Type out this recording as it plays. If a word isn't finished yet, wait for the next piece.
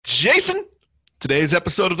Jason. Today's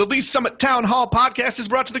episode of the Lee's Summit Town Hall podcast is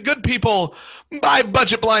brought to the good people by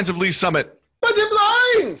Budget Blinds of Lee's Summit. Budget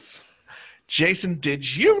Blinds! Jason,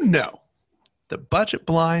 did you know that Budget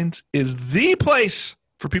Blinds is the place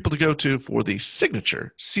for people to go to for the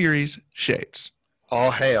signature series shades?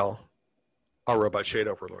 All hail our robot shade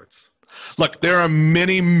overlords. Look, there are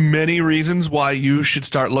many, many reasons why you should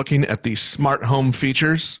start looking at the smart home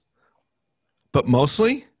features, but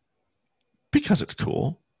mostly because it's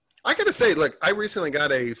cool. I gotta say, look, I recently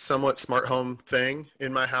got a somewhat smart home thing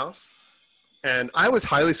in my house, and I was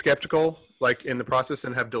highly skeptical, like in the process,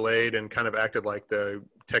 and have delayed and kind of acted like the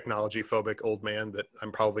technology phobic old man that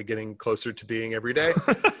I'm probably getting closer to being every day.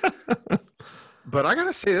 But I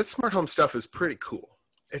gotta say, this smart home stuff is pretty cool.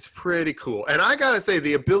 It's pretty cool. And I gotta say,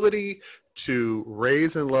 the ability to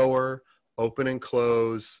raise and lower, open and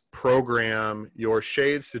close, program your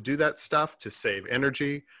shades to do that stuff, to save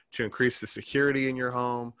energy, to increase the security in your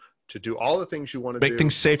home, to do all the things you want to do. Make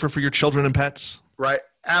things safer for your children and pets. Right.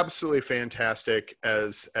 Absolutely fantastic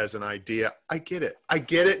as an idea. I get it. I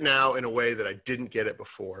get it now in a way that I didn't get it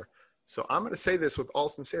before. So I'm going to say this with all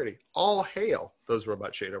sincerity. All hail those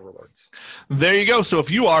robot shade overlords. There you go. So if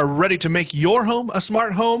you are ready to make your home a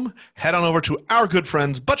smart home, head on over to our good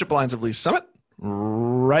friends, Budget Blinds of Lee's Summit,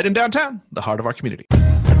 right in downtown, the heart of our community.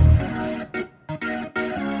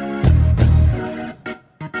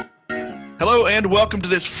 Hello and welcome to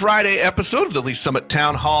this Friday episode of the Lee's Summit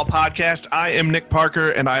Town Hall podcast. I am Nick Parker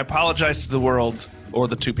and I apologize to the world, or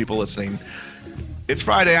the two people listening. It's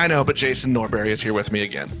Friday, I know, but Jason Norbury is here with me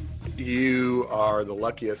again. You are the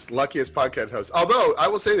luckiest podcast host. Although I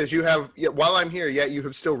will say this, you have, while I'm here, yet you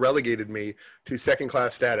have still relegated me to second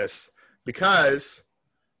class status because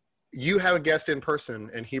you have a guest in person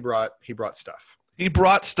and he brought stuff. He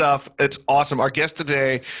brought stuff. It's awesome. Our guest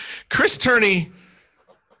today, Chris Turney.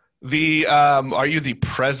 Are you the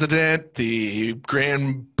president, the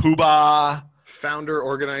grand poobah? Founder,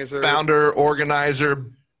 organizer,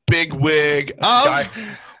 bigwig of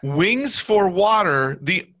Wings for Water,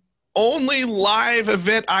 the only live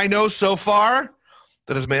event I know so far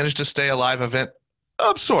that has managed to stay a live event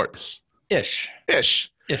of sorts. Ish.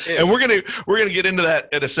 And we're gonna get into that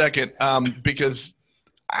in a second because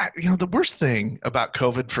the worst thing about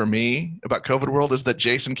COVID for me, about COVID world, is that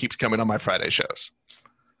Jason keeps coming on my Friday shows.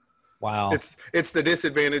 Wow. It's the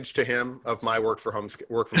disadvantage to him of my work from home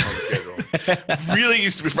schedule. Really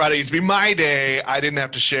used to be Friday. Used to be my day. I didn't have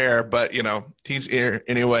to share, but he's here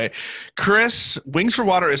anyway. Chris, Wings for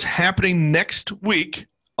Water is happening next week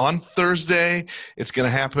on Thursday. It's going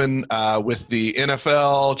to happen with the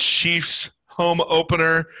NFL Chiefs home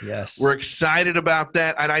opener. Yes. We're excited about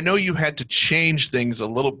that. And I know you had to change things a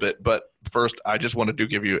little bit, but first I just wanted to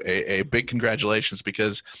give you a big congratulations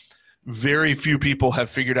because very few people have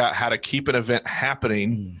figured out how to keep an event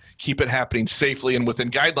happening, keep it happening safely and within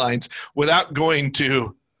guidelines without going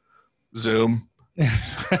to Zoom.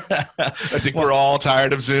 I think we're all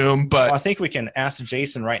tired of Zoom, but I think we can ask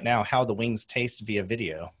Jason right now how the wings taste via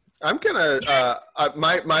video. I'm gonna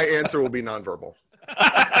my answer will be nonverbal.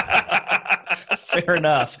 Fair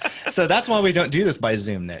enough. So that's why we don't do this by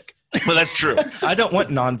Zoom, Nick. Well, that's true. I don't want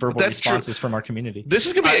nonverbal responses from our community. This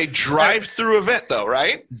is going to be a drive-through event, though,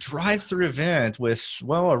 right? Drive-through event with,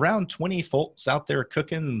 around 20 folks out there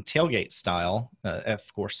cooking tailgate style,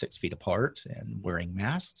 of course, 6 feet apart and wearing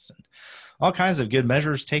masks and all kinds of good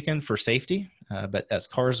measures taken for safety. But as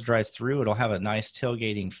cars drive through, it'll have a nice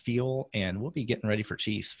tailgating feel, and we'll be getting ready for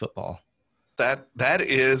Chiefs football. That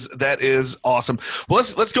is awesome. Well,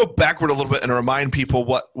 let's go backward a little bit and remind people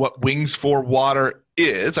what Wings for Water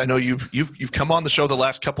is. I know you've come on the show the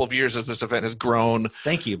last couple of years as this event has grown.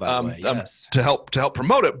 Thank you, by the way. Yes. To help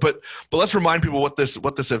promote it. But let's remind people what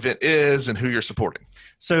this event is and who you're supporting.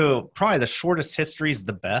 So probably the shortest history is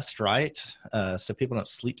the best, right? So people don't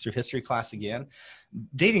sleep through history class again.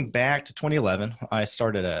 Dating back to 2011, I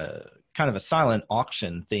started a kind of a silent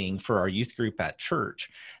auction thing for our youth group at church,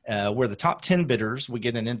 where the top 10 bidders would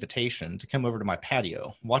get an invitation to come over to my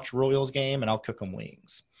patio, watch a Royals game, and I'll cook them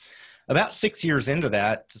wings. About 6 years into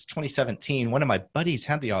that, just 2017, one of my buddies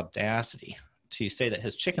had the audacity to say that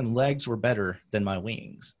his chicken legs were better than my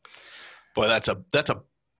wings. Boy, that's a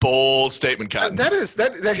bold statement, Cotton. That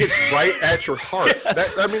hits right at your heart.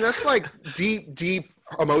 That's like deep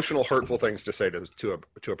emotional, hurtful things to say to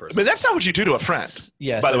a person. But that's not what you do to a friend.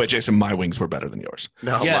 Yes. By the way, Jason, my wings were better than yours.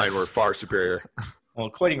 No, yes. Mine were far superior. Well,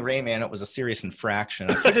 quoting Rayman, it was a serious infraction.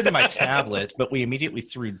 I put it in my tablet, but we immediately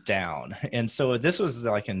threw down. And so this was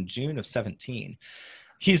like in June of 17.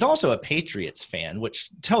 He's also a Patriots fan, which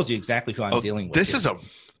tells you exactly who I'm dealing with.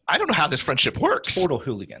 I don't know how this friendship works. Total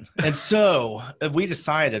hooligan. And so we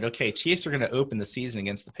decided, okay, Chiefs are going to open the season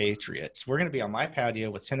against the Patriots. We're going to be on my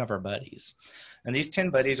patio with 10 of our buddies. And these 10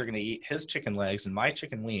 buddies are going to eat his chicken legs and my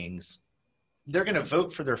chicken wings. They're going to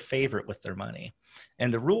vote for their favorite with their money.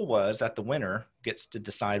 And the rule was that the winner gets to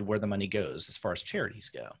decide where the money goes as far as charities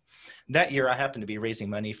go. That year, I happened to be raising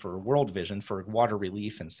money for World Vision for water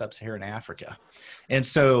relief in sub-Saharan Africa. And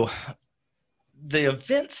so the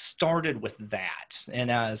event started with that.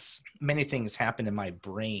 And as many things happened in my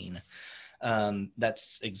brain,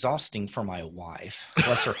 that's exhausting for my wife.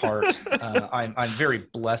 Bless her heart. I'm very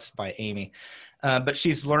blessed by Amy. But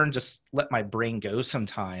she's learned just let my brain go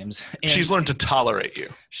sometimes. And she's learned to tolerate you.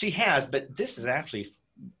 She has, but this is actually,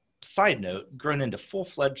 side note, grown into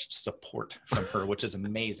full-fledged support from her, which is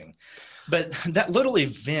amazing. But that little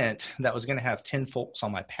event that was going to have 10 folks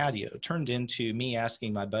on my patio turned into me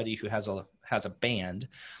asking my buddy who has a band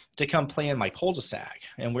to come play in my cul-de-sac.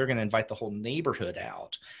 And we're going to invite the whole neighborhood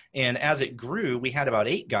out. And as it grew, we had about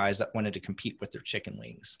 8 guys that wanted to compete with their chicken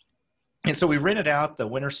wings. And so we rented out the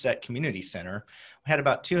Winterset Community Center. We had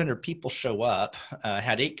about 200 people show up,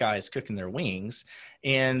 had 8 guys cooking their wings,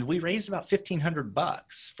 and we raised about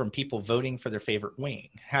 $1,500 from people voting for their favorite wing.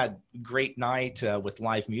 Had a great night with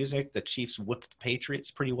live music. The Chiefs whipped the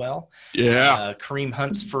Patriots pretty well. Yeah. Kareem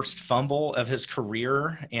Hunt's first fumble of his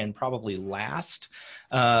career and probably last.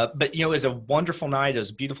 But, it was a wonderful night. It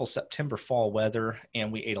was beautiful September fall weather,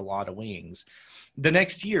 and we ate a lot of wings. The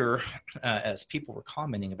next year, as people were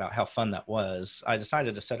commenting about how fun that was, I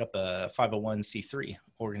decided to set up a 501c3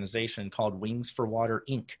 organization called Wings for Water,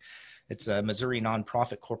 Inc. It's a Missouri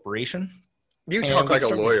nonprofit corporation. You talk like a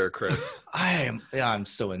lawyer, Chris. I'm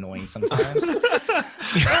so annoying sometimes.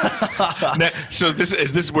 So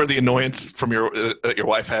is this where the annoyance from your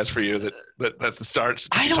wife has for you that's the start?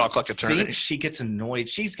 I don't talk like attorney? think she gets annoyed.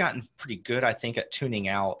 She's gotten pretty good, I think, at tuning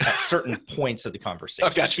out at certain points of the conversation.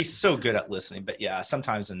 Okay. She's so good at listening. But yeah,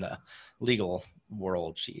 sometimes in the legal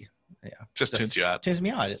world, she just tunes you out. Tunes me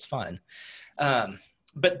out. It's fun.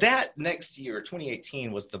 But that next year,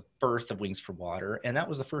 2018, was the birth of Wings for Water. And that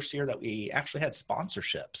was the first year that we actually had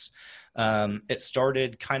sponsorships. It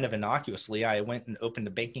started kind of innocuously. I went and opened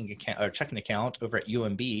a banking account or checking account over at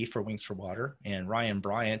UMB for Wings for Water. And Ryan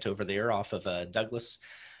Bryant over there off of Douglas,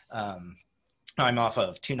 I'm off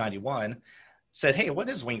of 291, said, hey, what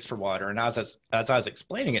is Wings for Water? And as I was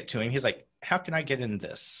explaining it to him, he's like, how can I get in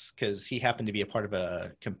this? Because he happened to be a part of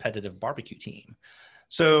a competitive barbecue team.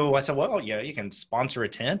 So I said, well, yeah, you can sponsor a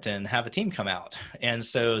tent and have a team come out. And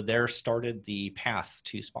so there started the path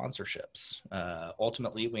to sponsorships.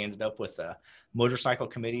 Ultimately, we ended up with a motorcycle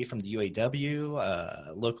committee from the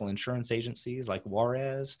UAW, local insurance agencies like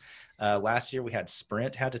Juarez. Last year, we had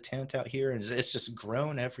Sprint had a tent out here, and it's just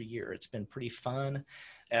grown every year. It's been pretty fun.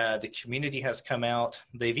 The community has come out.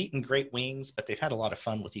 They've eaten great wings, but they've had a lot of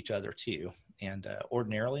fun with each other too. And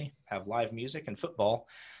ordinarily have live music and football.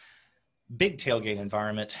 Big tailgate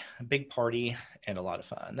environment, a big party, and a lot of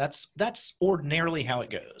fun. That's ordinarily how it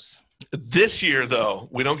goes. This year, though,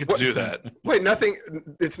 we don't get to do that. Wait, nothing.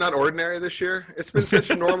 It's not ordinary this year. It's been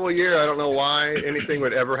such a normal year. I don't know why anything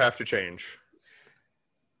would ever have to change.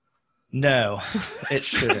 No, it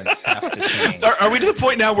shouldn't have to change. Are we to the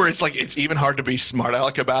point now where it's like it's even hard to be smart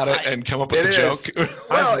aleck about it and come up with a joke?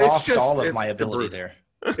 I've lost all of my ability there.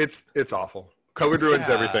 It's awful. COVID ruins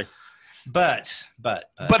everything. But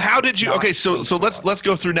how did you? Okay, so let's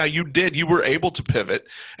go through now. You were able to pivot,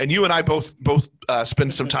 and you and I both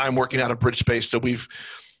spend some time working out of Bridge Space. So we've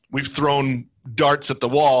thrown darts at the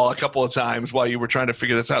wall a couple of times while you were trying to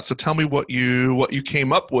figure this out. So tell me what you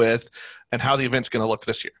came up with and how the event's going to look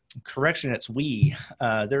this year. Correction, it's we.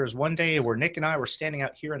 There was one day where Nick and I were standing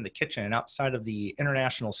out here in the kitchen outside of the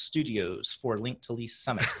International Studios for Link to Lease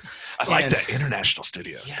Summit. I like that, International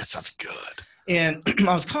Studios. Yes. That sounds good. And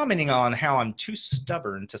I was commenting on how I'm too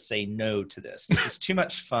stubborn to say no to this. This is too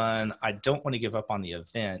much fun. I don't want to give up on the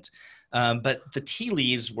event. But the tea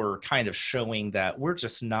leaves were kind of showing that we're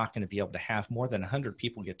just not going to be able to have more than 100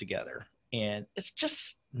 people get together. And it's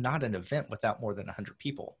just not an event without more than 100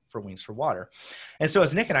 people for Wings for Water. And so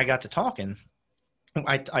as Nick and I got to talking,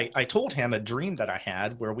 I told him a dream that I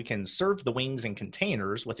had where we can serve the wings in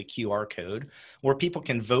containers with a QR code where people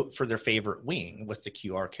can vote for their favorite wing with the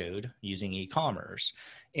QR code using e-commerce.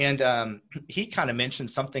 And he kind of mentioned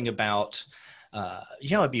something about,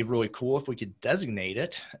 it'd be really cool if we could designate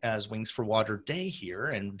it as Wings for Water Day here.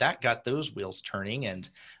 And that got those wheels turning. And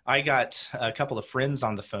I got a couple of friends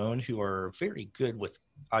on the phone who are very good with,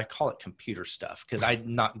 I call it computer stuff, because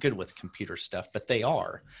I'm not good with computer stuff, but they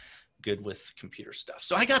are. good with computer stuff.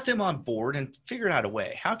 So I got them on board and figured out a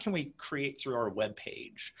way. How can we create through our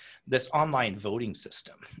webpage this online voting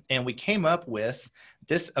system? And we came up with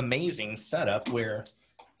this amazing setup where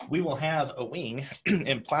we will have a wing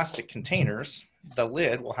in plastic containers. The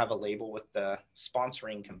lid will have a label with the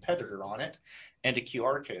sponsoring competitor on it and a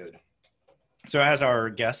QR code. So as our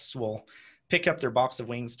guests will pick up their box of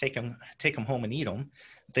wings, take them home and eat them,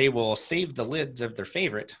 they will save the lids of their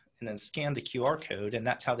favorite and then scan the QR code, and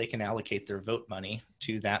that's how they can allocate their vote money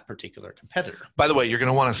to that particular competitor. By the way, you're going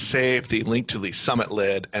to want to save the link to the Summit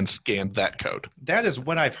lid and scan that code. That is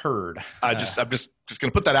what I've heard. I'm just going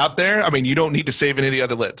to put that out there. I mean, you don't need to save any of the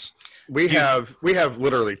other lids. We have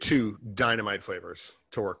literally 2 dynamite flavors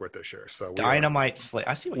to work with this year. So Dynamite flavor.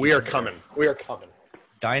 I see what we are coming. We are coming.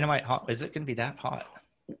 Dynamite hot. Is it going to be that hot?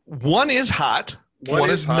 One is hot.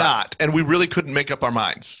 One is not, and we really couldn't make up our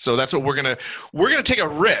minds. So that's what we're gonna take a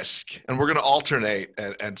risk, and we're gonna alternate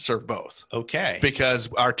and serve both. Okay. Because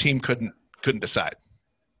our team couldn't decide.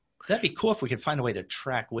 That'd be cool if we could find a way to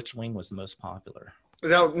track which wing was the most popular.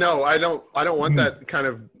 No, I don't want that kind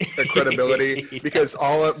of credibility because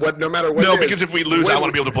no matter what. No, because if we lose, I want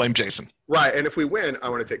to be able to blame Jason. Right, and if we win, I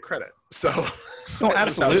want to take credit. So. Oh,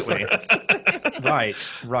 absolutely.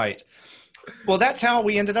 Right. Well, that's how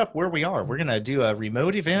we ended up where we are. We're going to do a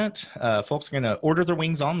remote event. Folks are going to order their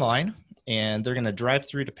wings online, and they're going to drive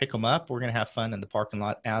through to pick them up. We're going to have fun in the parking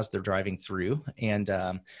lot as they're driving through, and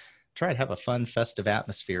try to have a fun, festive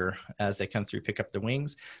atmosphere as they come through, pick up their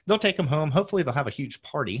wings. They'll take them home. Hopefully, they'll have a huge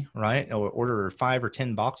party, right? Or order 5 or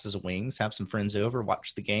 10 boxes of wings, have some friends over,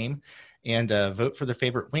 watch the game, and vote for their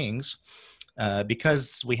favorite wings.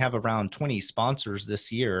 Because we have around 20 sponsors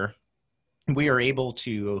this year, we are able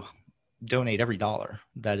to donate every dollar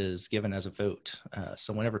that is given as a vote.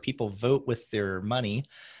 So whenever people vote with their money,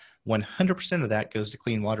 100% of that goes to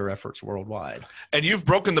clean water efforts worldwide. And you've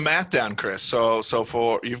broken the math down, Chris. So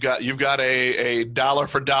for you've got a dollar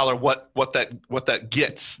for dollar what that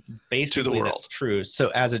gets basically to the world. That's true. So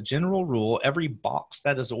as a general rule, every box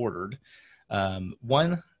that is ordered,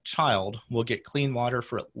 one child will get clean water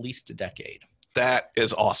for at least a decade. That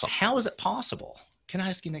is awesome. How is it possible? Can I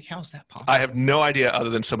ask you, Nick, how is that possible? I have no idea other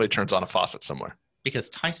than somebody turns on a faucet somewhere. Because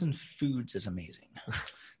Tyson Foods is amazing.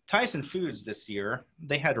 Tyson Foods this year,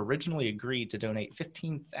 they had originally agreed to donate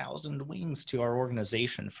 15,000 wings to our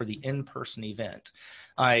organization for the in-person event.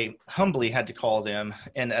 I humbly had to call them,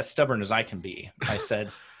 and as stubborn as I can be, I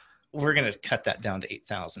said, we're going to cut that down to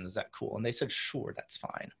 8,000. Is that cool? And they said, sure, that's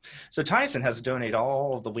fine. So Tyson has donated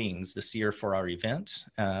all of the wings this year for our event,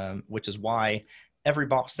 which is why every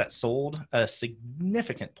box that's sold, a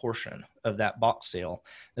significant portion of that box sale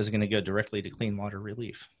is going to go directly to clean water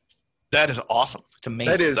relief. That is awesome. It's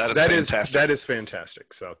amazing. That is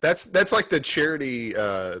fantastic. So that's like the charity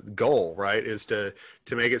goal, right? Is to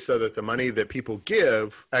make it so that the money that people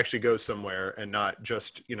give actually goes somewhere and not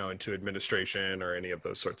just into administration or any of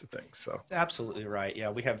those sorts of things. So that's absolutely right.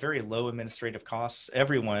 Yeah, we have very low administrative costs.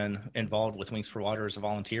 Everyone involved with Wings for Water is a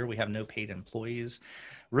volunteer. We have no paid employees.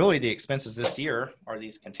 Really, the expenses this year are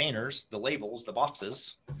these containers, the labels, the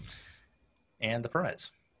boxes, and the permits.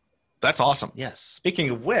 That's awesome. Yes. Speaking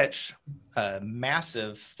of which, a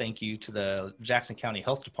massive thank you to the Jackson County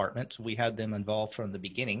Health Department. We had them involved from the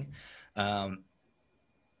beginning.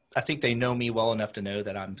 I think they know me well enough to know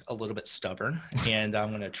that I'm a little bit stubborn, and I'm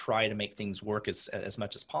going to try to make things work as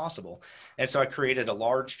much as possible. And so I created a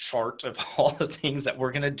large chart of all the things that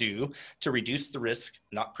we're going to do to reduce the risk,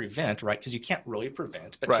 not prevent, right? Because you can't really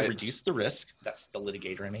prevent, but to reduce the risk. That's the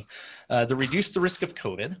litigator in me. To reduce the risk of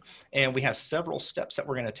COVID. And we have several steps that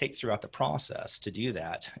we're going to take throughout the process to do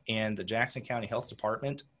that. And the Jackson County Health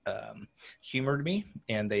Department humored me,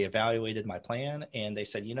 and they evaluated my plan, and they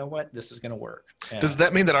said, you know what, this is going to work. Does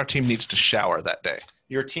that mean that our team needs to shower that day?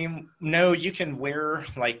 Your team, no, you can wear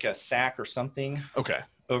like a sack or something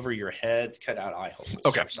over your head, cut out eye holes.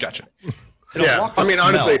 Okay, gotcha. Yeah, I mean,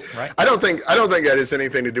 honestly, right? I don't think that has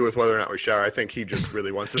anything to do with whether or not we shower. I think he just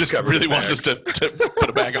really wants us wants us to put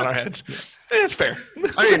a bag on our heads. It's fair.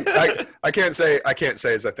 I mean, I can't say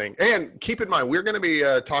is a thing. And keep in mind, we're going to be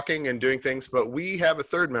talking and doing things, but we have a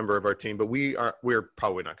third member of our team, but we're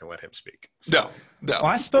probably not going to let him speak. So. No. Well,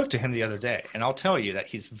 I spoke to him the other day, and I'll tell you that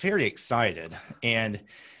he's very excited, and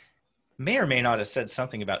may or may not have said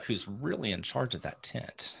something about who's really in charge of that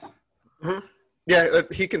tent. Mm-hmm. Yeah,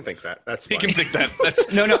 he can think that. That's fine. He can think that.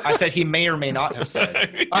 That's No, I said he may or may not have said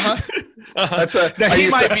it. He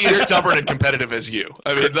might be as stubborn and competitive as you.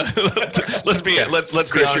 I mean, let's be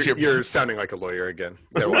honest here. You're sounding like a lawyer again.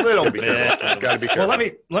 A little bit. Got to be careful. Well,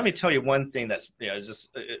 let me tell you one thing that's just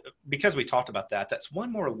because we talked about that. That's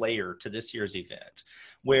one more layer to this year's event,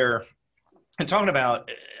 where And talking about,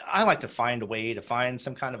 I like to find a way to find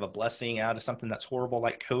some kind of a blessing out of something that's horrible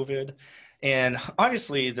like COVID. And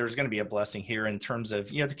obviously, there's going to be a blessing here in terms of,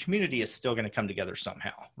 the community is still going to come together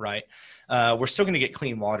somehow, right? We're still going to get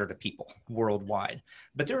clean water to people worldwide.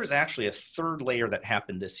 But there was actually a third layer that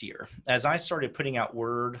happened this year. As I started putting out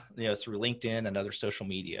word, through LinkedIn and other social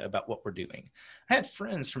media about what we're doing, I had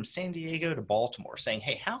friends from San Diego to Baltimore saying,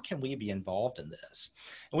 hey, how can we be involved in this?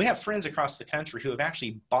 And we have friends across the country who have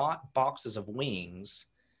actually bought boxes of wings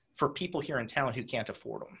for people here in town who can't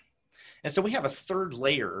afford them. And so we have a third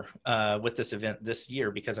layer with this event this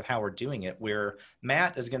year because of how we're doing it, where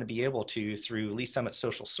Matt is going to be able to, through Lee Summit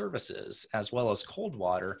Social Services, as well as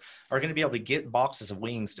Coldwater, are going to be able to get boxes of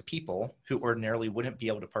wings to people who ordinarily wouldn't be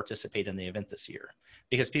able to participate in the event this year,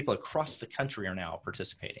 because people across the country are now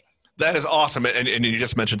participating. That is awesome. And you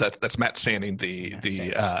just mentioned that's Matt Sanning, the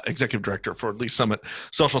executive director for Lee Summit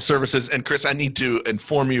Social Services. And Chris, I need to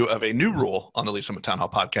inform you of a new rule on the Lee Summit Town Hall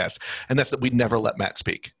podcast, and that's that we never let Matt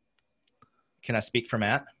speak. Can I speak for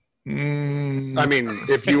Matt? I mean,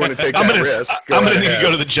 if you want to take that risk, I'm going to need to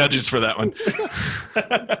go to the judges for that one.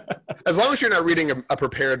 As long as you're not reading a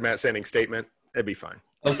prepared Matt Sanning statement, it'd be fine.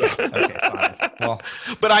 Okay, fine. Well,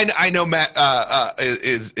 but I know Matt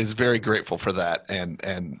is very grateful for that,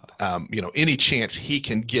 and any chance he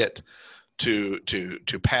can get to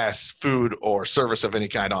pass food or service of any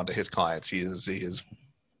kind on to his clients, he is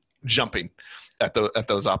jumping at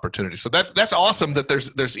those opportunities. So that's awesome that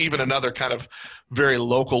there's even another kind of very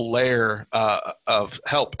local layer of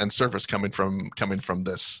help and service coming from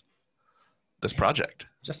this project.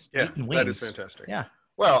 That is fantastic. Yeah.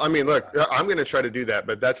 Well, I mean, look, I'm going to try to do that,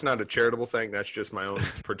 but that's not a charitable thing. That's just my own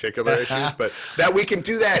particular issues. But that we can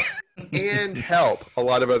do that and help a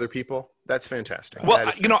lot of other people, that's fantastic. Well,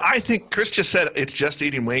 I think Chris just said it's just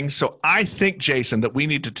eating wings. So I think, Jason, that we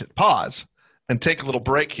need to pause and take a little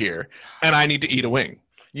break here, and I need to eat a wing.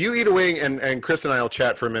 You eat a wing, and Chris and I will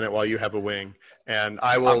chat for a minute while you have a wing, and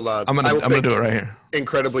I will. I'm gonna do it right here.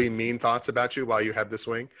 Incredibly mean thoughts about you while you have this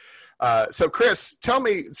wing. So, Chris, tell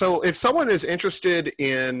me. So, if someone is interested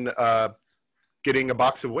in getting a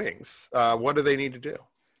box of wings, what do they need to do?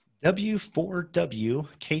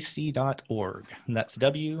 w4wkc.org. And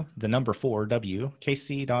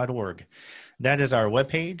that's4wkc.org. That is our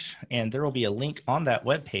webpage, and there will be a link on that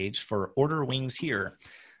webpage for Order Wings Here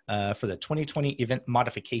for the 2020 event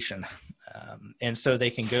modification. And so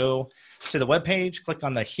they can go to the webpage, click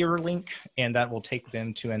on the Here link, and that will take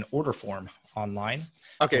them to an order form online.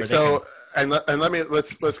 Okay, so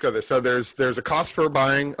let's go there. So there's a cost for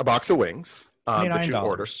buying a box of wings. That you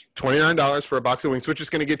order $29 for a box of wings, which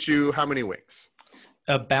is going to get you how many wings?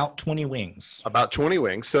 About 20 wings. About 20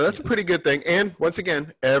 wings. So that's a pretty good thing. And once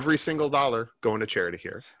again, every single dollar going to charity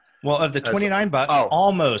here. Well, of the $29,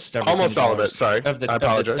 almost all of it. Sorry, I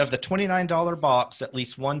apologize. Of the $29 box, at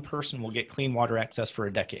least one person will get clean water access for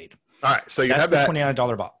a decade. All right, so that's have that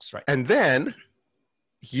 $29 box, right? And then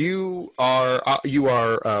you are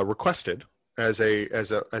requested as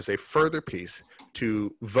a further piece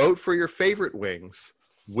to vote for your favorite wings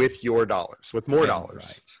with your dollars, with more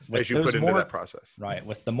dollars, as you put into that process. Right.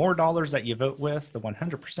 With the more dollars that you vote with, the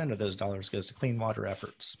 100% of those dollars goes to clean water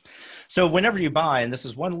efforts. So whenever you buy, and this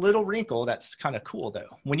is one little wrinkle that's kind of cool though,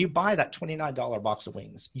 when you buy that $29 box of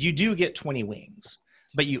wings, you do get 20 wings,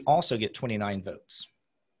 but you also get 29 votes.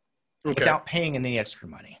 Without paying any extra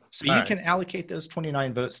money. So you can allocate those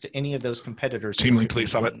 29 votes to any of those competitors. Team Link Lee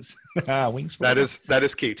Summit. Wings for that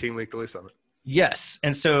is key. Team Link Lee Summit. Yes.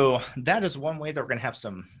 And so that is one way that we're going to have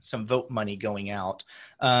some vote money going out.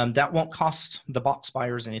 That won't cost the box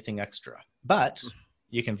buyers anything extra, but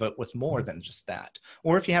you can vote with more than just that.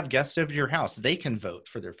 Or if you have guests over to your house, they can vote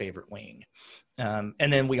for their favorite wing.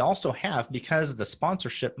 And then we also have, because the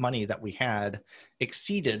sponsorship money that we had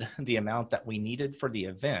exceeded the amount that we needed for the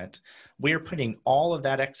event, we're putting all of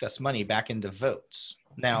that excess money back into votes.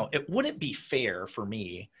 Now, it wouldn't be fair for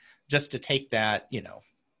me just to take that,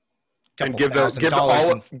 and give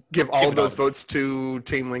all of those votes to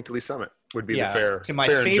Team Link Lee Summit would be the fair, to my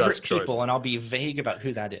fair favorite and just people, choice. And I'll be vague about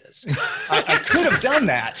who that is. I could have done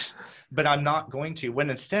that, but I'm not going to. What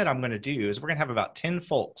instead I'm going to do is we're going to have about 10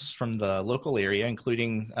 folks from the local area,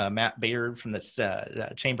 including Matt Baird from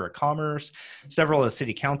the Chamber of Commerce, several of the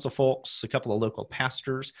city council folks, a couple of local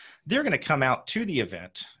pastors. They're going to come out to the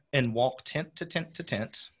event and walk tent to tent to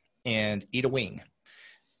tent and eat a wing.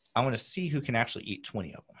 I want to see who can actually eat 20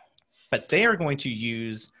 of them. But they are going to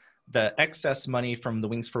use the excess money from the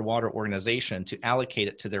Wings for Water organization to allocate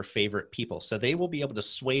it to their favorite people. So they will be able to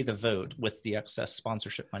sway the vote with the excess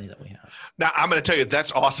sponsorship money that we have. Now, I'm going to tell you,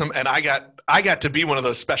 that's awesome. And I got to be one of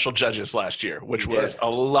those special judges last year, which was a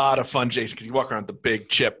lot of fun, Jason, because you walk around with the big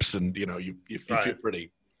chips and, you feel pretty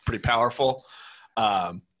powerful.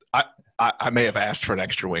 I may have asked for an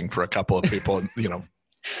extra wing for a couple of people,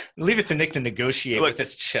 Leave it to Nick to negotiate with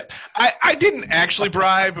this chip. I didn't actually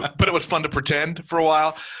bribe, but it was fun to pretend for a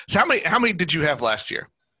while. So how many did you have last year?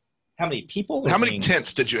 How many people? How many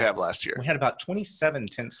tents did you have last year? We had about 27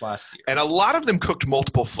 tents last year. And a lot of them cooked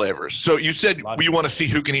multiple flavors. So you said we want to see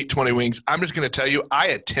who can eat 20 wings. I'm just going to tell you, I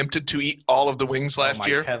attempted to eat all of the wings last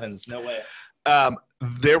year. Heavens, no way.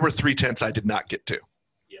 There were 3 tents I did not get to.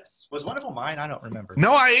 Yes. Was one of them mine? I don't remember.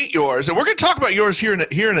 No, I ate yours. And we're going to talk about yours here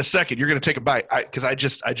in a second. You're going to take a bite because I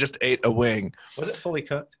just ate a wing. Was it fully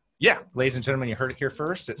cooked? Yeah. Ladies and gentlemen, you heard it here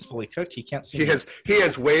first. It's fully cooked. He can't see He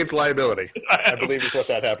has waived liability. I believe is what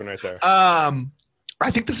that happened right there. I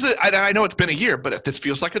think this is I know it's been a year, but this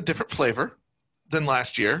feels like a different flavor than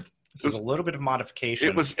last year. This is a little bit of modification.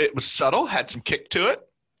 It was subtle, had some kick to it.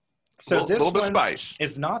 So this little bit of spice.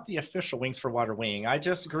 Is not the official Wings for Water wing. I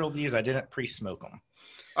just grilled these. I didn't pre-smoke them.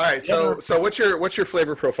 All right, so what's your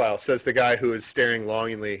flavor profile? Says the guy who is staring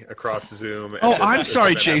longingly across Zoom. Oh, I'm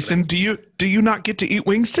sorry, Jason. Happening. Do you not get to eat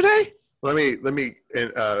wings today? Let me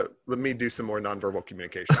do some more nonverbal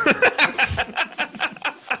communication.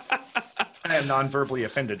 I am non-verbally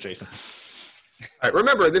offended, Jason. All right,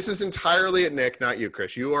 remember, this is entirely at Nick, not you,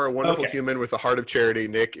 Chris. You are a wonderful human with a heart of charity.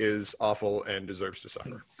 Nick is awful and deserves to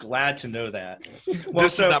suffer. Glad to know that. Well,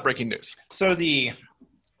 this is not breaking news. So the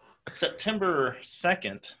September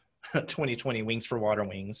 2nd, 2020 Wings for Water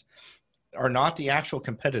wings are not the actual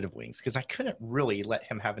competitive wings because I couldn't really let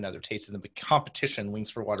him have another taste of the competition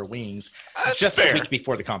Wings for Water wings a week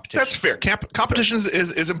before the competition. That's fair. Competition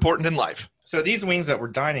is important in life. So these wings that we're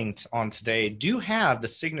dining on today do have the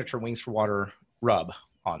signature Wings for Water rub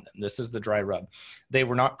on them. This is the dry rub. They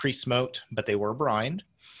were not pre-smoked, but they were brined.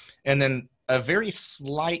 And then a very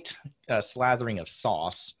slight slathering of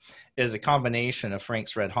sauce is a combination of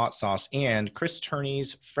Frank's Red Hot sauce and Chris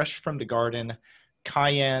Turney's Fresh from the Garden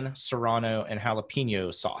cayenne, serrano, and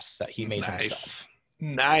jalapeno sauce that he made himself.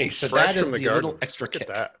 Nice. So Fresh that is from the the garden. little extra Look at kick.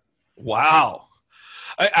 that. Wow.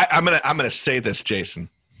 I'm gonna say this, Jason.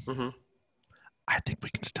 Mm-hmm. I think we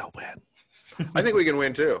can still win. I think we can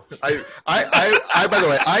win too. I by the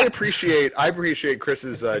way, I appreciate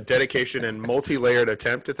Chris's dedication and multi-layered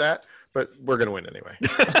attempt at that. But we're going to win anyway.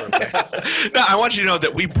 No, I want you to know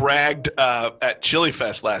that we bragged at Chili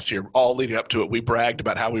Fest last year, all leading up to it. We bragged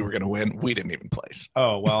about how we were going to win. We didn't even place.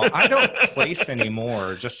 Oh, well, I don't place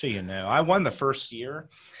anymore, just so you know. I won the first year,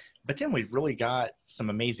 but then we really got some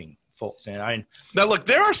amazing folks in. Now, look,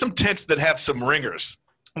 there are some tents that have some ringers.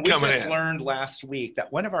 We just learned last week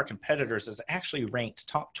that one of our competitors is actually ranked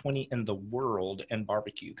top 20 in the world in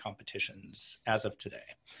barbecue competitions as of today.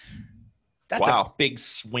 That's a big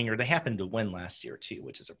swinger. They happened to win last year, too,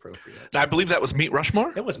 which is appropriate. I believe that was Meat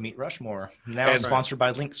Rushmore? It was Meat Rushmore. Now sponsored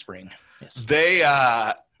by Link Spring. Yes.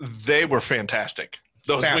 They were fantastic.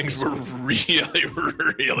 Those wings were really,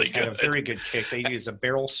 really good. Had a very good kick. They use a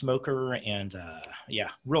barrel smoker and,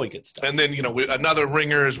 really good stuff. And then, another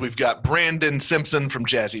ringers. We've got Brandon Simpson from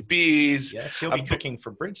Jazzy Bees. Yes, he'll be cooking for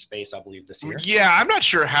Bridge Space, I believe, this year. Yeah, I'm not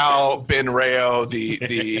sure how Ben Rayo,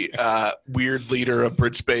 the weird leader of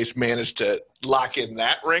Bridge Space, managed to lock in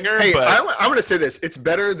that ringer. Hey, but I'm going to say this. It's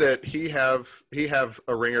better that he have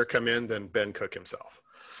a ringer come in than Ben cook himself.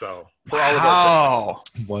 So for all of our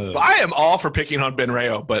sakes. Whoa. I am all for picking on Ben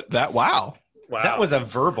Rayo, but Wow. That was a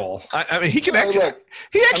verbal. I mean, he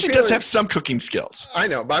actually does have some cooking skills. I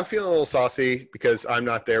know, but I'm feeling a little saucy because I'm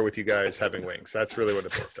not there with you guys having wings. That's really what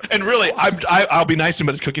it boils down to. And really, I'll be nice to him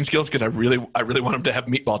about his cooking skills because I really want him to have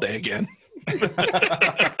meatball day again.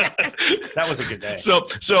 That was a good day. So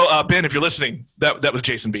Ben, if you're listening, that was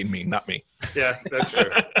Jason being mean, not me. Yeah, that's true.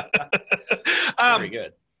 Very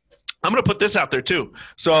good. I'm going to put this out there too.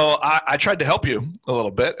 So I tried to help you a little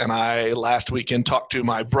bit, and I last weekend talked to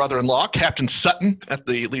my brother-in-law, Captain Sutton, at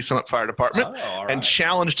the Lee Summit Fire Department, and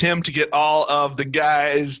challenged him to get all of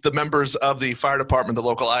the members of the fire department, the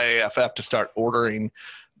local IAFF, to start ordering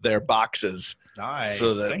their boxes. Nice. So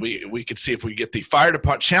that we could see if we get the fire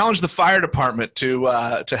department, challenge the fire department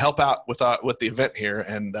to help out with the event here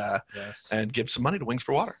and give some money to Wings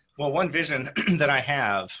for Water. Well, one vision that I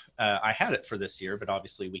have, I had it for this year, but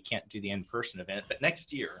obviously we can't do the in-person event. But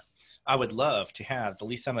next year, I would love to have the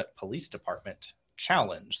Lee Summit Police Department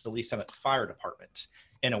challenge the Lee Summit Fire Department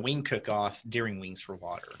in a wing cook-off during Wings for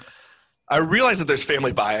Water. I realize that there's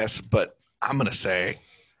family bias, but I'm going to say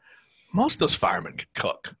most of those firemen can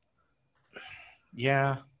cook.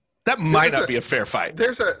 Yeah. That might not be a fair fight.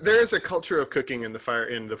 There is a culture of cooking in the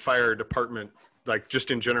fire department, like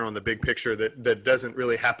just in general in the big picture, that doesn't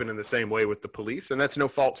really happen in the same way with the police, and that's no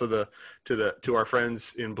fault to our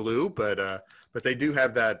friends in blue, but they do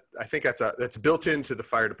have that. I think that's built into the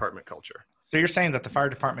fire department culture. So you're saying that the fire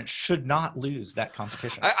department should not lose that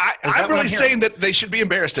competition? I'm really saying that they should be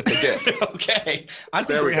embarrassed if they did. Okay. I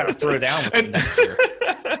think we're going to throw down with them next year.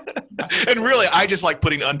 And really, I just like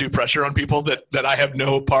putting undue pressure on people that I have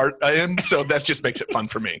no part in. So that just makes it fun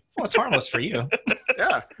for me. Well, it's harmless for you.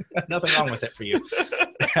 Yeah. Nothing wrong with it for you.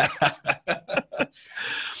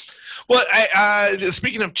 Well,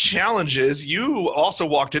 speaking of challenges, you also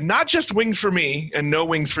walked in not just wings for me and no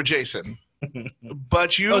wings for Jason,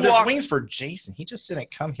 but there's wings for Jason. He just didn't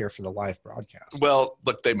come here for the live broadcast. Well,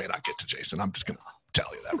 look, they may not get to Jason. I'm just going to tell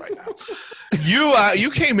you that right now. You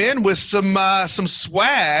came in with some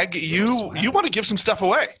swag. You want to give some stuff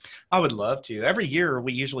away. I would love to. Every year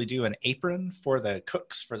we usually do an apron for the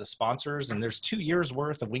cooks, for the sponsors, and there's 2 years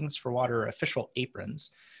worth of Wings for Water official aprons.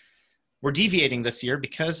 We're deviating this year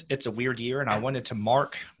because it's a weird year, and I wanted to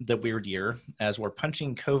mark the weird year as we're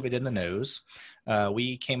punching COVID in the nose.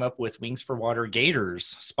 We came up with Wings for Water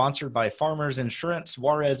Gaiters, sponsored by Farmers Insurance,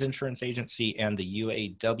 Juarez Insurance Agency, and the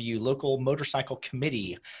UAW Local Motorcycle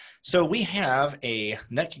Committee. So we have a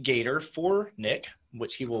neck gaiter for Nick,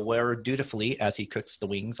 which he will wear dutifully as he cooks the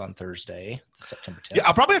wings on Thursday, September 10th. Yeah,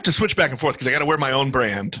 I'll probably have to switch back and forth because I got to wear my own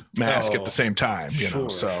brand mask at the same time. You know,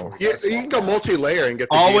 so yeah, you can go multi-layer and get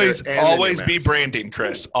the always be branding,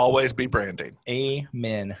 Chris. Always be branding.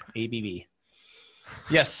 Amen. ABB.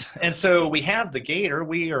 Yes, and so we have the gaiter.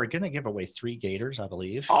 We are going to give away 3 gaiters, I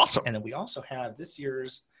believe. Awesome. And then we also have this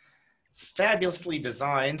year's fabulously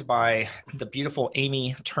designed by the beautiful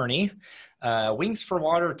Amy Turney, Wings for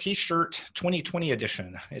Water T-shirt 2020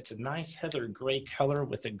 edition. It's a nice heather gray color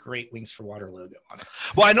with a great Wings for Water logo on it.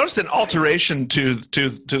 Well, I noticed an alteration to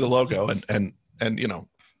the logo, and you know,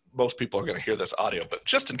 most people are going to hear this audio, but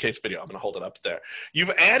just in case video, I'm going to hold it up there. You've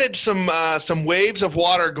added some waves of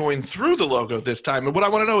water going through the logo this time. And what I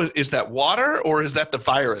want to know is that water or is that the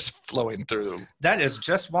virus flowing through? That is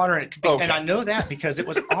just water. And I know that because it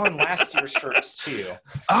was on last year's shirts too.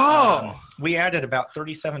 Oh. We added about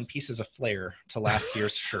 37 pieces of flair to last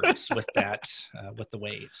year's shirts with the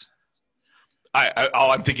waves.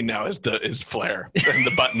 All I'm thinking now is flair and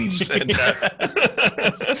the buttons. And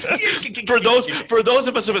for those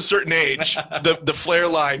of us of a certain age, the flair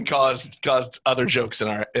line caused other jokes in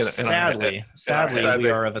our. Sadly, we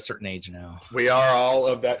are of a certain age now. We are all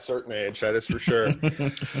of that certain age. That is for sure.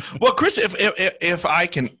 Well, Chris, if I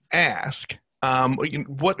can ask, how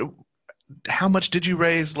much did you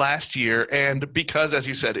raise last year? And because, as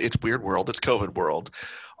you said, it's weird world, it's COVID world.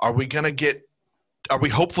 Are we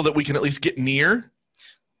hopeful that we can at least get near?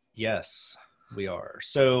 Yes, we are.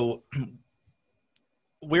 So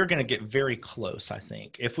we're going to get very close, I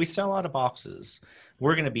think. If we sell out of boxes,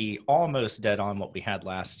 we're going to be almost dead on what we had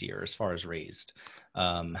last year as far as raised.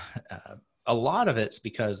 A lot of it's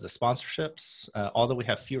because the sponsorships, although we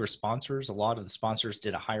have fewer sponsors, a lot of the sponsors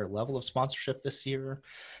did a higher level of sponsorship this year.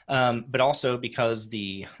 But also because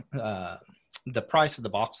the price of the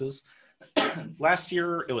boxes, last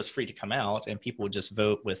year it was free to come out and people would just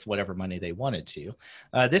vote with whatever money they wanted to.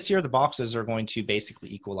 This year the boxes are going to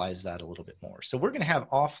basically equalize that a little bit more. So we're going to have an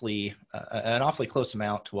awfully close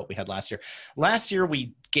amount to what we had last year. Last year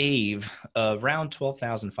we gave around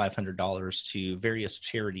 $12,500 to various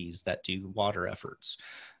charities that do water efforts.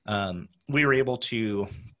 We were able to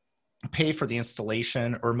pay for the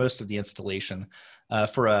installation, or most of the installation,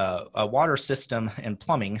 for a water system and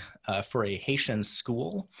plumbing for a Haitian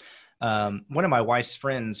school. One of my wife's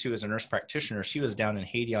friends, who is a nurse practitioner, she was down in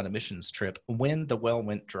Haiti on a missions trip when the well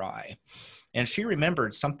went dry. And she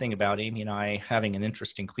remembered something about Amy and I having an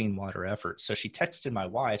interest in clean water efforts. So she texted my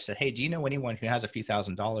wife, said, "Hey, do you know anyone who has a few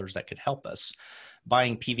 $1,000s that could help us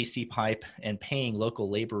buying PVC pipe and paying local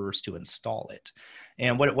laborers to install it?"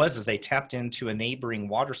 And what it was is they tapped into a neighboring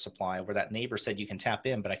water supply where that neighbor said, "You can tap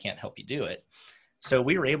in, but I can't help you do it." So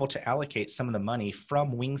we were able to allocate some of the money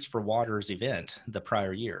from Wings for Water's event the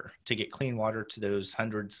prior year to get clean water to those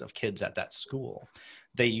hundreds of kids at that school.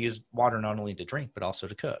 They used water not only to drink, but also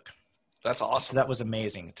to cook. That's awesome. So that was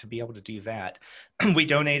amazing to be able to do that. We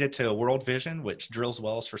donated to World Vision, which drills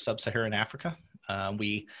wells for sub-Saharan Africa.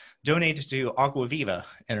 We donated to Agua Viva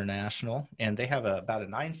International, and they have about a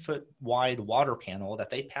 9-foot wide water panel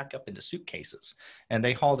that they pack up into suitcases, and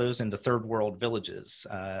they haul those into third world villages.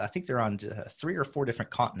 I think they're on 3 or 4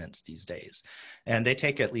 different continents these days, and they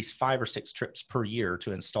take at least 5 or 6 trips per year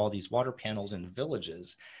to install these water panels in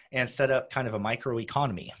villages and set up kind of a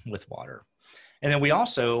microeconomy with water. And then we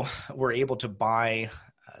also were able to buy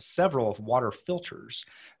several water filters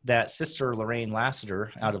that Sister Lorraine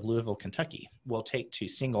Lassiter out of Louisville, Kentucky will take to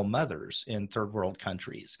single mothers in third world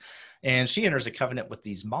countries. And she enters a covenant with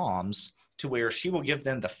these moms to where she will give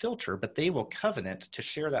them the filter, but they will covenant to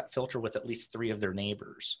share that filter with at least 3 of their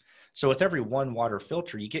neighbors. So with every 1 water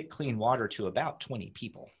filter, you get clean water to about 20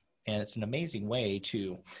 people. And it's an amazing way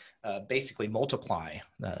to basically multiply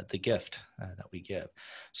the gift that we give.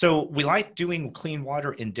 So we like doing clean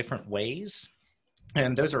water in different ways.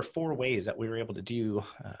 And those are 4 ways that we were able to do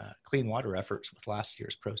clean water efforts with last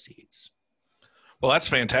year's proceeds. Well, that's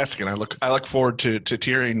fantastic, and I look forward to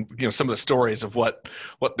hearing some of the stories of what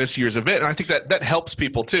this year's event. And I think that helps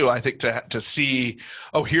people too. I think to see,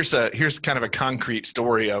 here's kind of a concrete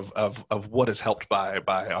story of what is helped by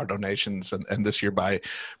our donations, and this year by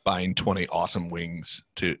buying 20 awesome wings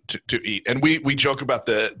to eat. And we joke about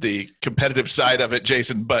the competitive side of it,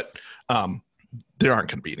 Jason, but there aren't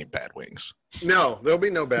going to be any bad wings. No, there'll be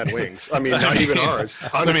no bad wings. I mean, not even ours.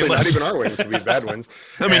 Honestly, not even our wings will be bad ones.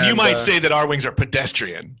 I mean, you might say that our wings are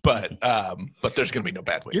pedestrian, but there's going to be no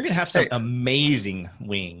bad wings. You're going to have some amazing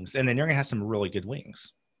wings, and then you're going to have some really good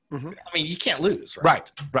wings. Mm-hmm. I mean, you can't lose, right?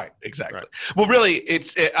 Right, exactly. Right. Well, really,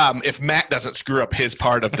 it's if Matt doesn't screw up his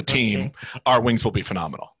part of the team, our wings will be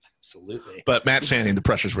phenomenal. Absolutely. But Matt Sanning, the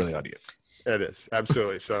pressure's really on you. It is,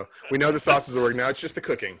 absolutely. So we know the sauces are working now. It's just the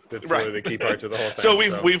cooking that's really the key part to the whole thing. So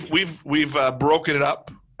we've broken it up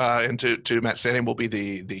into Matt Sanning will be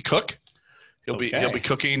the cook. He'll be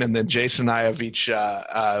cooking, and then Jason and I have each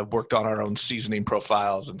worked on our own seasoning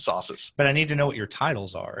profiles and sauces. But I need to know what your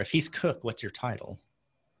titles are. If he's cook, what's your title?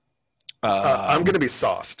 I'm going to be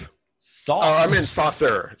sauced. Sauce. I'm in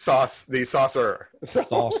saucer. Sauce. The saucer.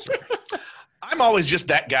 Saucer. I'm always just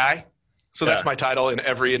that guy. So that's my title in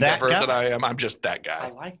every endeavor that I am. I'm just that guy.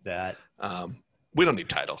 I like that. We don't need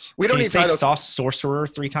titles. We don't need titles. Sauce sorcerer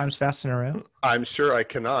 3 times fast in a row? I'm sure I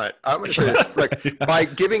cannot. I'm going to say this. Like, by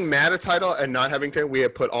giving Matt a title and not having to, we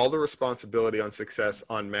have put all the responsibility on success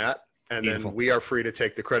on Matt. And then we are free to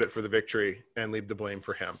take the credit for the victory and leave the blame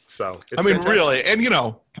for him. So it's fantastic. Really.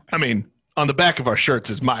 And, on the back of our shirts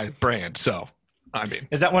is my brand. So.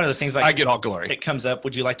 Is that one of those things like I get all glory? It comes up.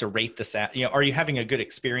 Would you like to rate this app? Are you having a good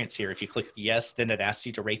experience here? If you click yes, then it asks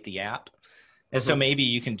you to rate the app. And so maybe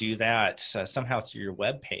you can do that somehow through your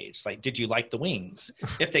web page. Like, did you like the wings?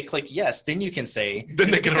 If they click yes, then you can say,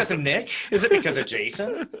 is it because of Nick? Is it because of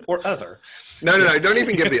Jason or other? No. Don't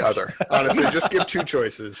even give the other. Honestly, just give 2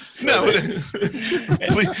 choices. No.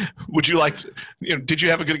 Would you like, did you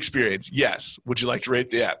have a good experience? Yes. Would you like to rate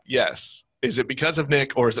the app? Yes. Is it because of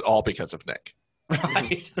Nick, or is it all because of Nick?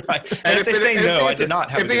 Right. And if they say no, I did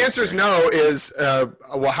not have. If the answer is no,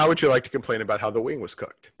 how would you like to complain about how the wing was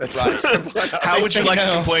cooked? That's right. How would you like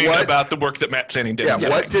to complain about the work that Matt Sanning did? Yeah.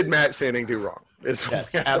 Yes. What did Matt Sanning do wrong?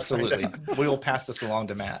 Yes, absolutely. We will pass this along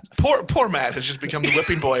to Matt. Poor Matt has just become the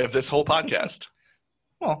whipping boy of this whole podcast.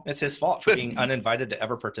 Well, it's his fault for being uninvited to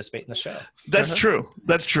ever participate in the show. That's true.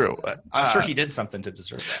 That's true. I'm sure he did something to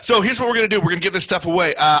deserve that. So here's what we're going to do. We're going to give this stuff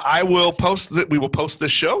away. We will post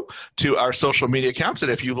this show to our social media accounts.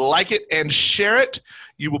 And if you like it and share it,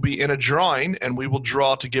 you will be in a drawing, and we will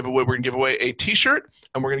draw to give away. We're going to give away a T-shirt,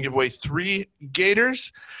 and we're going to give away 3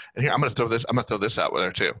 Gators. And here, I'm going to throw this out with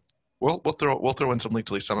her too. We'll throw in some Leak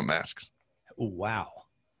to Leak Summit masks. Ooh, wow.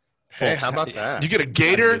 Hey, how about that? You get a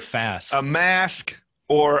Gator, fast. a mask,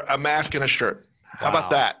 or a mask and a shirt. How about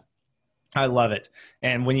that? I love it.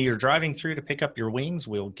 And when you're driving through to pick up your wings,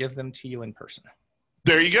 we'll give them to you in person.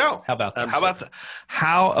 There you go. How about that?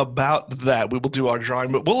 How about that? We will do our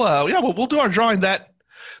drawing, but we'll do our drawing that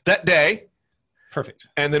day. Perfect.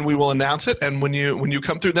 And then we will announce it. And when you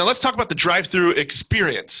come through, now let's talk about the drive-through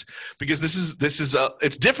experience, because this is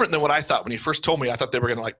it's different than what I thought when you first told me. I thought they were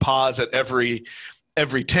going to like pause at every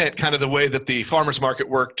tent, kind of the way that the farmers market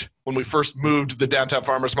worked when we first moved the downtown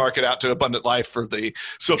farmers market out to Abundant Life for the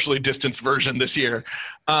socially distanced version this year.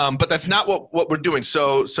 But that's not what we're doing.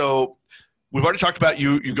 So we've already talked about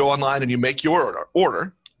you go online and you make your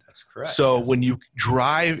order. That's correct. So when you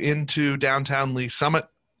drive into downtown Lee Summit,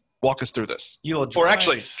 walk us through this.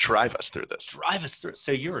 Drive us through this. Drive us through it.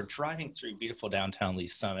 So you're driving through beautiful downtown Lee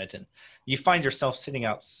Summit, and you find yourself sitting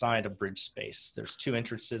outside a bridge space. There's 2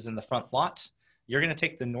 entrances in the front lot. You're going to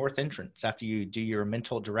take the north entrance after you do your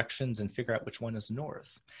mental directions and figure out which one is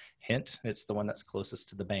north. Hint, it's the one that's closest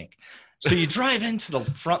to the bank. So you drive into the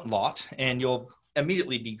front lot, and you'll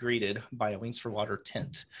immediately be greeted by a Wings for Water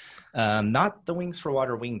tent. Not the Wings for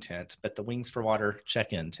Water wing tent, but the Wings for Water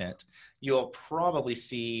check-in tent. You'll probably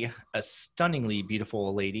see a stunningly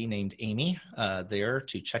beautiful lady named Amy there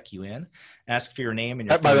to check you in, ask for your name and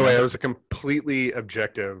your By the phone way, it number. was a completely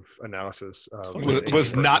objective analysis.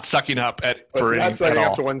 Was not sucking up for any not setting at up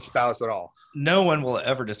all. to one spouse at all. No one will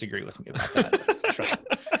ever disagree with me about that. Sure.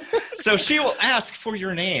 So she will ask for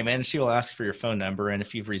your name and she will ask for your phone number and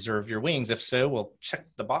if you've reserved your wings. If so, we'll check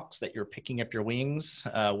the box that you're picking up your wings.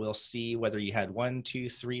 We'll see whether you had 1, 2,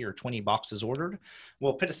 3, or 20 boxes ordered.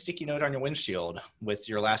 We'll put a sticky note on your windshield with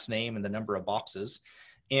your last name and the number of boxes.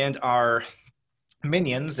 And our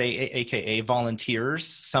minions, aka volunteers,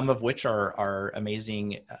 some of which are our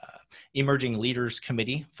amazing emerging leaders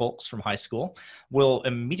committee folks from high school, will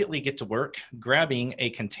immediately get to work grabbing a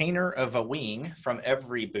container of a wing from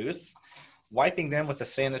every booth, wiping them with a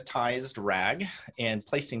sanitized rag and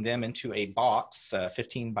placing them into a box,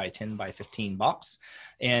 15 by 10 by 15 box.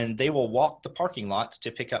 And they will walk the parking lot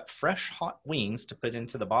to pick up fresh hot wings to put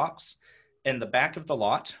into the box. In the back of the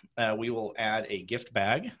lot, we will add a gift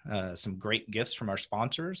bag, some great gifts from our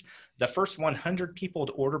sponsors. The first 100 people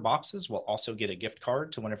to order boxes will also get a gift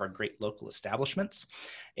card to one of our great local establishments.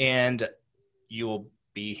 And you will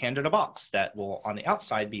be handed a box that will, on the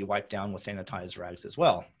outside, be wiped down with sanitized rags as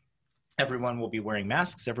well. Everyone will be wearing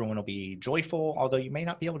masks. Everyone will be joyful, although you may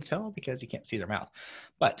not be able to tell because you can't see their mouth.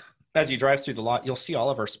 But as you drive through the lot, you'll see all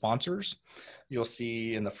of our sponsors. You'll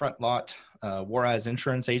see in the front lot, War Eyes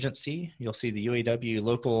Insurance Agency. You'll see the UAW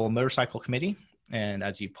Local Motorcycle Committee. And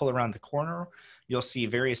as you pull around the corner, you'll see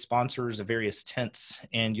various sponsors of various tents,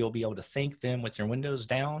 and you'll be able to thank them with your windows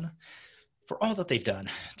down for all that they've done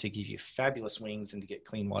to give you fabulous wings and to get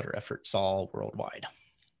clean water efforts all worldwide.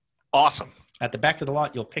 Awesome. At the back of the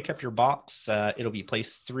lot, you'll pick up your box. It'll be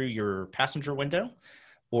placed through your passenger window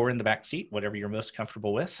or in the back seat, whatever you're most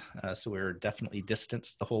comfortable with. So we're definitely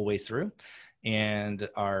distanced the whole way through. And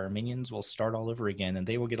our minions will start all over again, and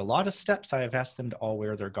they will get a lot of steps. I have asked them to all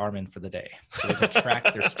wear their Garmin for the day, so they can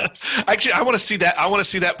track their steps. Actually, I want to see that. I want to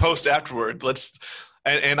see that post afterward.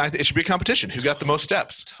 It should be a competition. Who got the most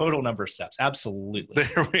steps? Total number of steps, absolutely.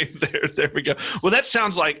 There we go. Well, that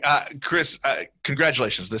sounds like Chris.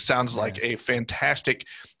 Congratulations. This sounds like a fantastic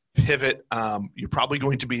pivot. You're probably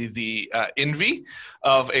going to be the envy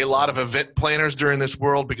of a lot of event planners during this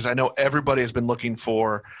world, because I know everybody has been looking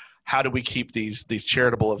for how do we keep these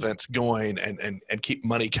charitable events going and keep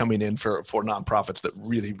money coming in for nonprofits that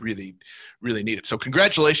really, really, really need it. So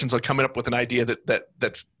congratulations on coming up with an idea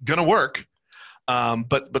that's going to work,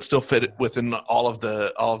 but still fit within all of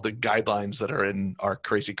the guidelines that are in our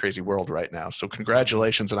crazy, crazy world right now. So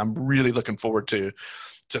congratulations. And I'm really looking forward to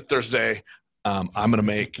Thursday. I'm going to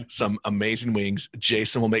make some amazing wings.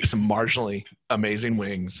 Jason will make some marginally amazing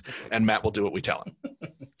wings, and Matt will do what we tell him.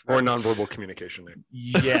 Or nonverbal communication.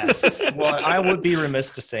 Yes. Well, I would be remiss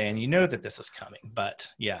to say, and you know that this is coming, but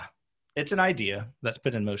yeah, it's an idea that's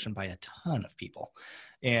put in motion by a ton of people.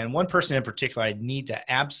 And one person in particular I need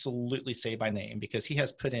to absolutely say by name, because he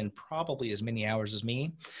has put in probably as many hours as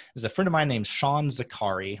me, is a friend of mine named Sean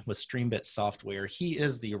Zakari with Streambit Software. He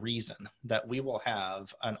is the reason that we will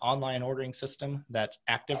have an online ordering system that's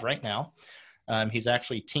active right now. He's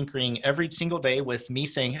actually tinkering every single day with me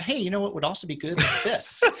saying, hey, you know what would also be good is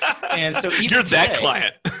this. And so even You're today, that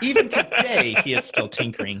client. even today, he is still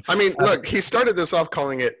tinkering. I mean, look, he started this off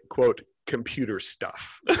calling it, quote, computer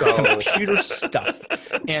stuff. So Computer stuff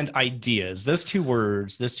and ideas. Those two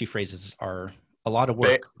words, those two phrases are a lot of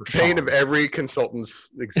work for Sean. pain of every consultant's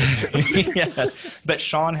existence. Yes, but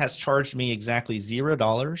Sean has charged me exactly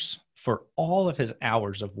 $0 for all of his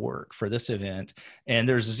hours of work for this event, and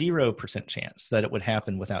there's 0% chance that it would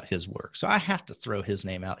happen without his work. So I have to throw his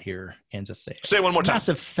name out here and just say it one more time.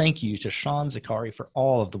 Massive thank you to Sean Zakari for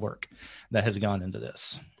all of the work that has gone into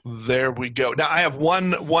this. There we go. Now I have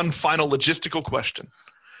one final logistical question.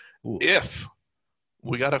 Ooh. If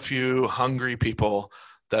we got a few hungry people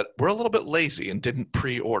that were a little bit lazy and didn't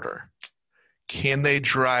pre-order, can they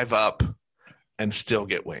drive up and still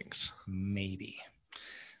get wings? Maybe.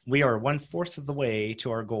 We are 1/4 of the way to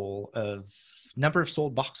our goal of number of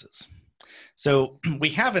sold boxes. So we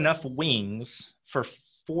have enough wings for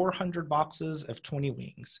 400 boxes of 20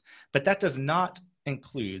 wings, but that does not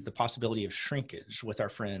include the possibility of shrinkage with our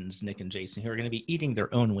friends, Nick and Jason, who are going to be eating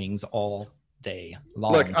their own wings all day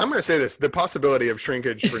long. Look, I'm going to say this. The possibility of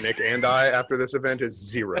shrinkage for Nick and I after this event is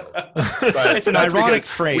 0. But it's an that's ironic because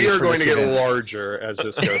phrase. we are for going to this get event. larger as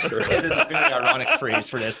this goes through. It is a very ironic phrase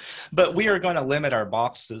for this, but we are going to limit our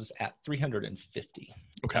boxes at 350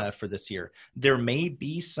 for this year. There may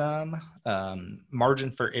be some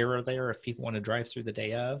margin for error there if people want to drive through the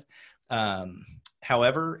day of.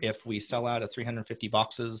 However, if we sell out of 350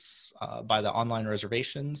 boxes by the online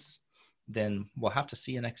reservations, then we'll have to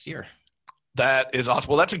see you next year. That is awesome.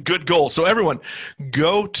 Well, that's a good goal. So everyone,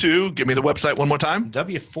 go to, give me the website one more time.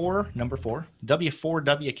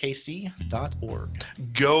 w4wkc.org.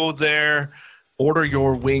 Go there, order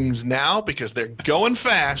your wings now because they're going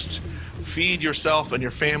fast. Feed yourself and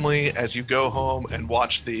your family as you go home and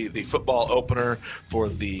watch the football opener for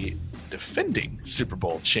the defending Super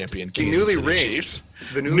Bowl champion Kansas City Chiefs.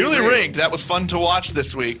 The newly ringed. That was fun to watch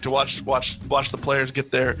this week, to watch the players get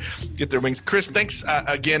their wings. Chris, thanks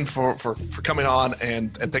again for coming on,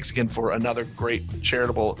 and thanks again for another great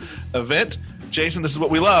charitable event. Jason, this is what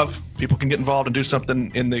we love. People can get involved and do something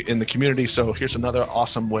in the community. So here's another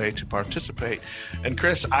awesome way to participate. And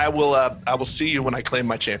Chris, I will see you when I claim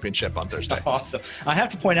my championship on Thursday. Awesome. I have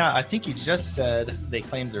to point out, I think you just said they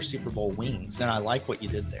claimed their Super Bowl wings, and I like what you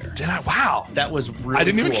did there. Did I? Wow. That was really I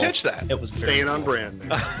didn't cool. even catch that. It was staying cool. on brand.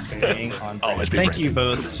 Staying on brand. Always be Thank brand. you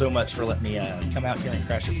both so much for letting me come out here and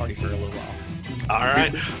crash your party for a little while. All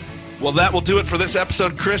right. Well, that will do it for this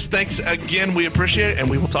episode. Chris, thanks again. We appreciate it, and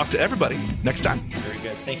we will talk to everybody next time. Very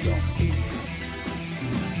good. Thank you all.